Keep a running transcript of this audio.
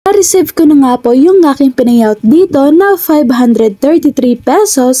na-receive ko na nga po yung aking pinayout dito na 533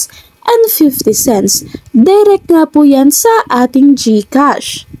 pesos and 50 cents. Direct nga po yan sa ating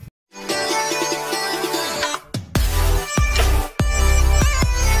GCash.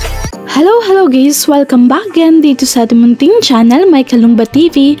 Hello guys! Welcome back again dito sa ating munting channel, My Kalumba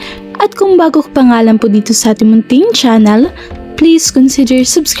TV. At kung bago ka pa nga lang po dito sa ating munting channel, please consider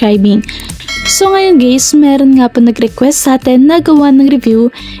subscribing. So ngayon guys, meron nga po nag-request sa atin na gawa ng review.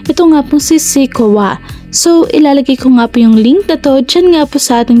 Ito nga po si Sikowa. So ilalagay ko nga po yung link na to dyan nga po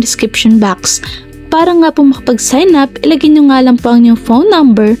sa ating description box. Para nga po makapag-sign up, ilagay nyo nga lang po ang inyong phone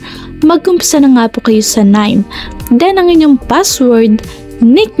number. Mag-umpisa na nga po kayo sa 9. Then ang inyong password,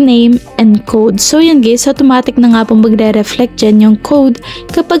 nickname, and code. So yan guys, automatic na nga po magre-reflect dyan yung code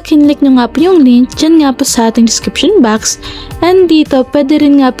kapag kinlik nyo nga po yung link dyan nga po sa ating description box. And dito, pwede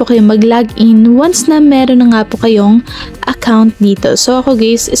rin nga po kayo mag-login once na meron na nga po kayong account dito. So ako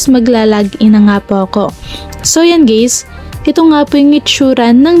guys, is magla-login na nga po ako. So yan guys, ito nga po yung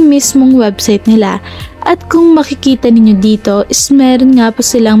itsura ng mismong website nila. At kung makikita ninyo dito, is meron nga po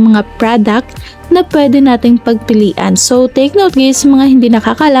silang mga product na pwede nating pagpilian. So take note guys, mga hindi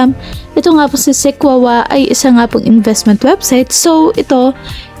nakakalam, ito nga po si Sikowa ay isa nga pong investment website. So ito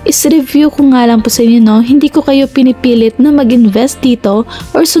is review ko nga lang po sa inyo, no? Hindi ko kayo pinipilit na mag-invest dito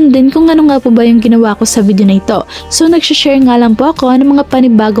or sundin kung ano nga po ba yung ginawa ko sa video na ito. So nagsishare nga lang po ako ng mga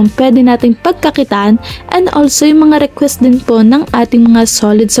panibagong pwede nating pagkakitaan and also yung mga request din po ng ating mga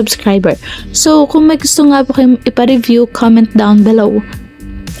solid subscriber. So kung may gusto nga po kayong ipa-review, comment down below.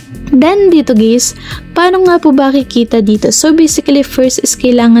 Then dito guys, paano nga po ba kikita dito? So basically first is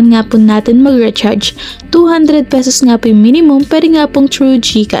kailangan nga po natin mag-recharge. 200 pesos nga po yung minimum, pwede nga pong through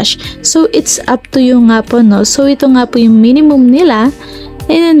GCash. So it's up to you nga po, no? So ito nga po yung minimum nila.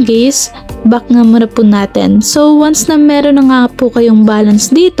 And then guys, back nga muna po natin. So once na meron na nga po kayong balance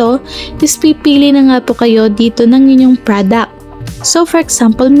dito, is pipili na nga po kayo dito ng inyong product. So for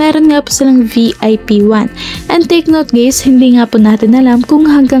example, meron nga po silang VIP 1. And take note guys, hindi nga po natin alam kung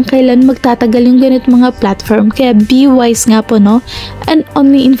hanggang kailan magtatagal yung ganit mga platform. Kaya be wise nga po, no? And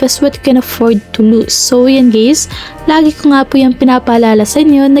only invest what you can afford to lose. So yan guys, lagi ko nga po yung pinapaalala sa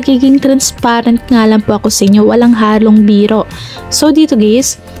inyo, nagiging transparent nga lang po ako sa inyo, walang halong biro. So dito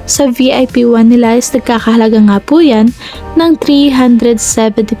guys, sa VIP 1 nila is nagkakahalaga nga po yan ng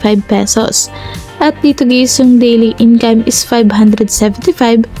 375 pesos. At dito guys, yung daily income is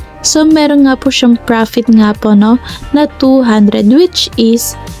 575. So meron nga po siyang profit nga po, no, na 200, which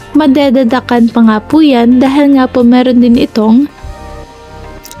is madedadakan pa nga po yan dahil nga po meron din itong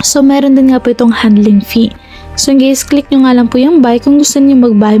handling fee. So guys, click nyo nga lang po yung buy kung gusto niyo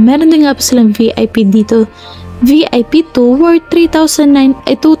mag-buy. Meron din nga po silang VIP dito. VIP 2 worth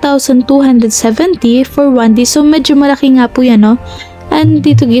 2,270 for 1 day. So medyo malaki nga po yan, no? And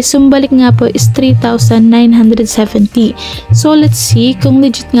dito guys, yung balik nga po is 3,970. So let's see kung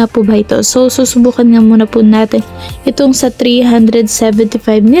legit nga po ba ito. So susubukan nga muna po natin itong sa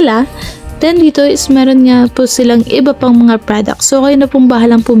 375 nila. Then dito is meron nga po silang iba pang mga products. So kayo na pong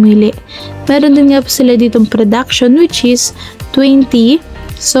bahalang pumili. Meron din nga po sila ditong production which is 20.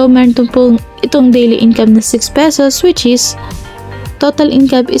 So meron pong itong daily income na 6 pesos which is total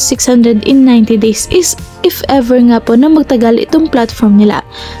income is 600 in 90 days is if ever nga po na magtagal itong platform nila.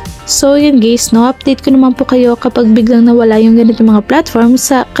 So yun guys, no, update ko naman po kayo kapag biglang nawala yung ganito mga platform.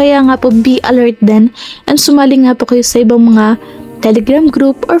 Kaya nga po be alert din and sumali nga po kayo sa ibang mga Telegram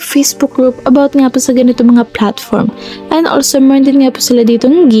group or Facebook group about nga po sa ganito mga platform. And also meron din nga po sila dito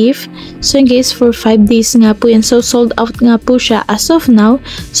ng gift. So guys, for 5 days nga po yan. So sold out nga po siya as of now.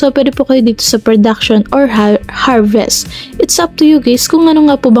 So pwede po kayo dito sa production or harvest. It's up to you guys kung ano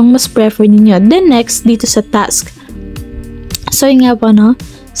nga po bang mas prefer ninyo. Then next, dito sa task. So yun nga po, no,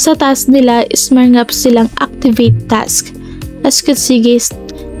 sa task nila is meron nga po silang activate task. As you can see guys,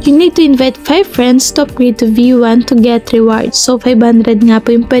 you need to invite 5 friends to upgrade to V1 to get rewards. So 500 nga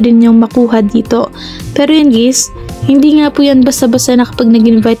po yung pwede niyong makuha dito. Pero yun guys, hindi nga po yan basta-basta na kapag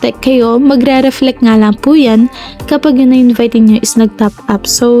nag-invite kayo, magre-reflect nga lang po yan kapag yung na-invite niyo is nag-top up.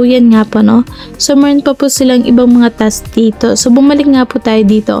 So yan nga po, no. So meron pa po silang ibang mga task dito. So bumalik nga po tayo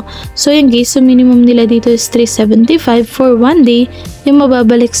dito. So yan guys, so minimum nila dito is 375 for 1 day. Yung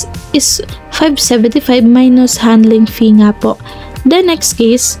mababalik is 575 minus handling fee nga po. The next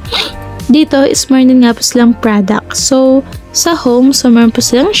case, dito is meron din nga po silang product. So, sa home, so meron po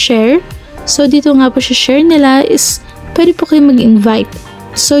silang share. So, dito nga po siya share nila is pwede po kayo mag-invite.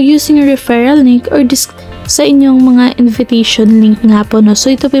 So, using a referral link or sa inyong mga invitation link nga po, no. So,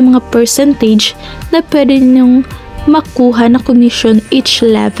 ito po yung mga percentage na pwede ninyong makuha na commission each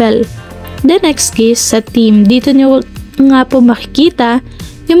level. The next case, sa team, dito nyo nga po makikita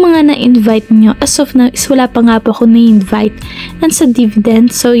yung mga na-invite nyo. As of now is wala pa nga po ako na-invite. And sa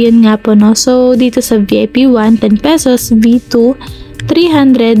dividend, so yan nga po no. So dito sa VIP 1, 10 pesos, V2,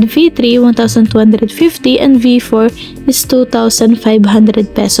 300, V3, 1,250, and V4 is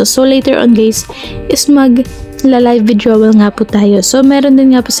 2,500 pesos. So later on guys, is live withdrawal nga po tayo. So meron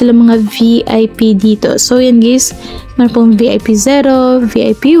din nga po sila mga VIP dito. So yan guys, meron pong VIP 0,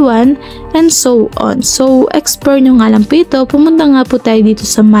 VIP 1, and so on. So explore nyo nga lang po ito. Pumunta nga po tayo dito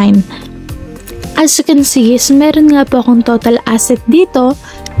sa mine. As you can see guys, meron nga po akong total asset dito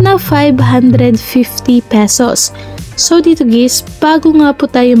na 550 pesos. So dito guys, bago nga po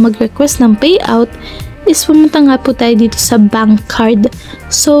tayo mag-request ng payout, is pumunta nga po tayo dito sa bank card.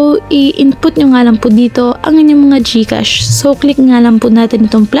 So i-input nyo nga lang po dito ang inyong mga GCash. So click nga lang po natin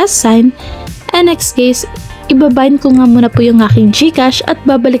itong plus sign. And next guys, ibabind ko nga muna po yung aking GCash at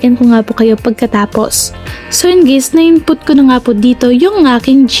babalikan ko nga po kayo pagkatapos. So yun guys, na-input ko na nga po dito yung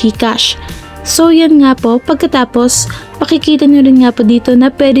aking GCash. So yan nga po, pagkatapos makikita nyo rin nga po dito na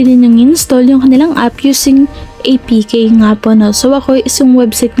pwede ninyong install yung kanilang app using APK nga po no. So ako is yung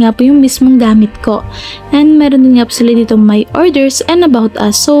website nga po yung mismong gamit ko. And meron din nga po sila dito my orders and about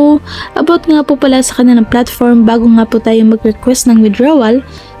us. So about nga po pala sa kanilang platform bago nga po tayo mag-request ng withdrawal.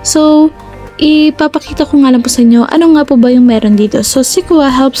 So ipapakita ko nga lang po sa inyo ano nga po ba yung meron dito. So Sequoia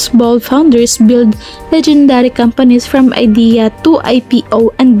helps bold founders build legendary companies from idea to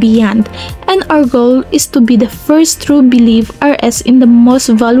IPO and beyond. And our goal is to be the first true believe RS in the most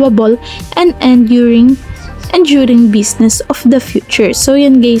valuable and enduring business of the future. So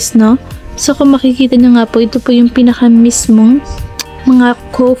yan guys no. So kung makikita nyo nga po, ito po yung pinaka mismong mga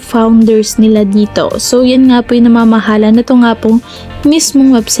co-founders nila dito. So yan nga po yung namamahala na ito nga po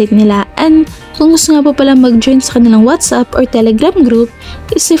mismong website nila. And kung gusto nga po pala mag-join sa kanilang WhatsApp or Telegram group,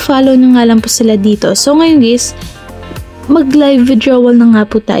 is i-follow nyo nga lang po sila dito. So ngayon guys, mag-live withdrawal na nga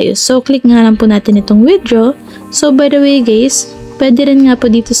po tayo. So click nga lang po natin itong withdraw. So by the way guys, pwede rin nga po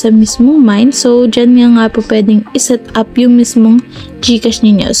dito sa mismong mine. So, dyan nga po pwedeng iset up yung mismong GCash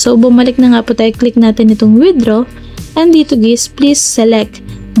ninyo. So, bumalik na nga po tayo. Click natin itong withdraw. And dito guys, please select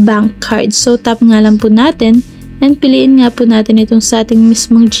bank card. So, tap nga lang po natin. And piliin nga po natin itong sa ating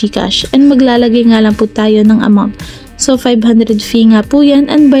mismong GCash. And maglalagay nga lang po tayo ng amount. So, 500 fee nga po yan.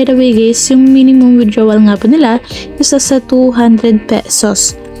 And by the way guys, yung minimum withdrawal nga po nila is sa 200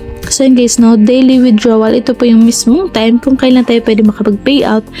 pesos. So yun guys no, daily withdrawal, ito po yung mismong time kung kailan tayo pwede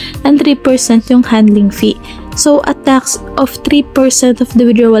makapag-payout and 3% yung handling fee. So a tax of 3% of the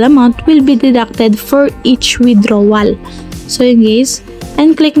withdrawal amount will be deducted for each withdrawal. So yun guys,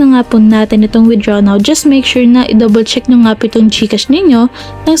 and click na nga po natin itong withdraw now. Just make sure na i-double check nyo nga po itong GCash ninyo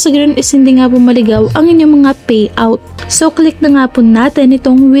nang sa ganoon is hindi nga po maligaw ang inyong mga payout. So click na nga po natin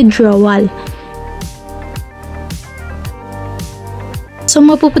itong withdrawal. So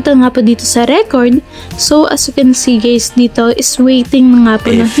mapupunta nga po dito sa record. So as you can see guys, dito is waiting na nga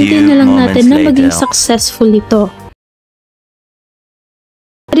po na hintayin na lang natin na maging successful ito.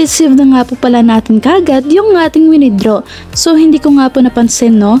 Receive na nga po pala natin kagad yung ating withdraw. So hindi ko nga po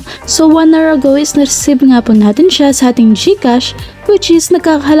napansin no. So 1 hour ago is na-receive nga po natin siya sa ating GCash, which is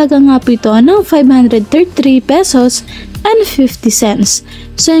nagkakahalaga nga po ito ng 533 pesos and 50 cents.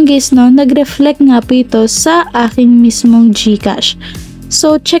 So yun guys no, nag-reflect nga po ito sa aking mismong GCash.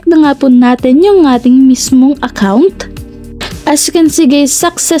 So, check na nga po natin yung ating mismong account. As you can see guys,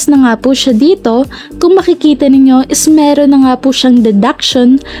 success na nga po siya dito. Kung makikita ninyo is meron na nga po siyang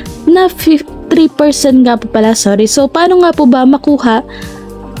deduction na 3% nga po pala, sorry. So, paano nga po ba makuha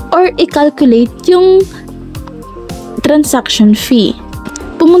or i-calculate yung transaction fee?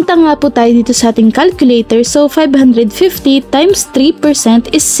 Pumunta nga po tayo dito sa ating calculator. So, 550 times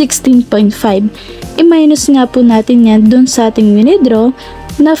 3% is 16.5. I-minus nga po natin yan dun sa ating withdraw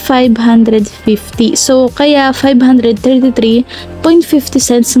na 550. So, kaya 533.50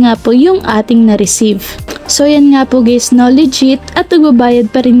 cents nga po yung ating na-receive. So, yan nga po guys, no, legit at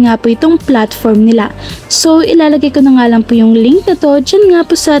nagbabayad pa rin nga po itong platform nila. So, ilalagay ko na nga lang po yung link na to dyan nga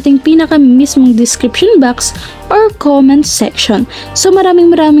po sa ating pinaka mismong description box or comment section. So,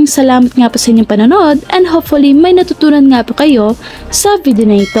 maraming salamat nga po sa inyong panonood and hopefully may natutunan nga po kayo sa video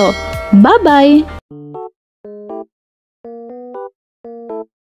na ito. Bye-bye!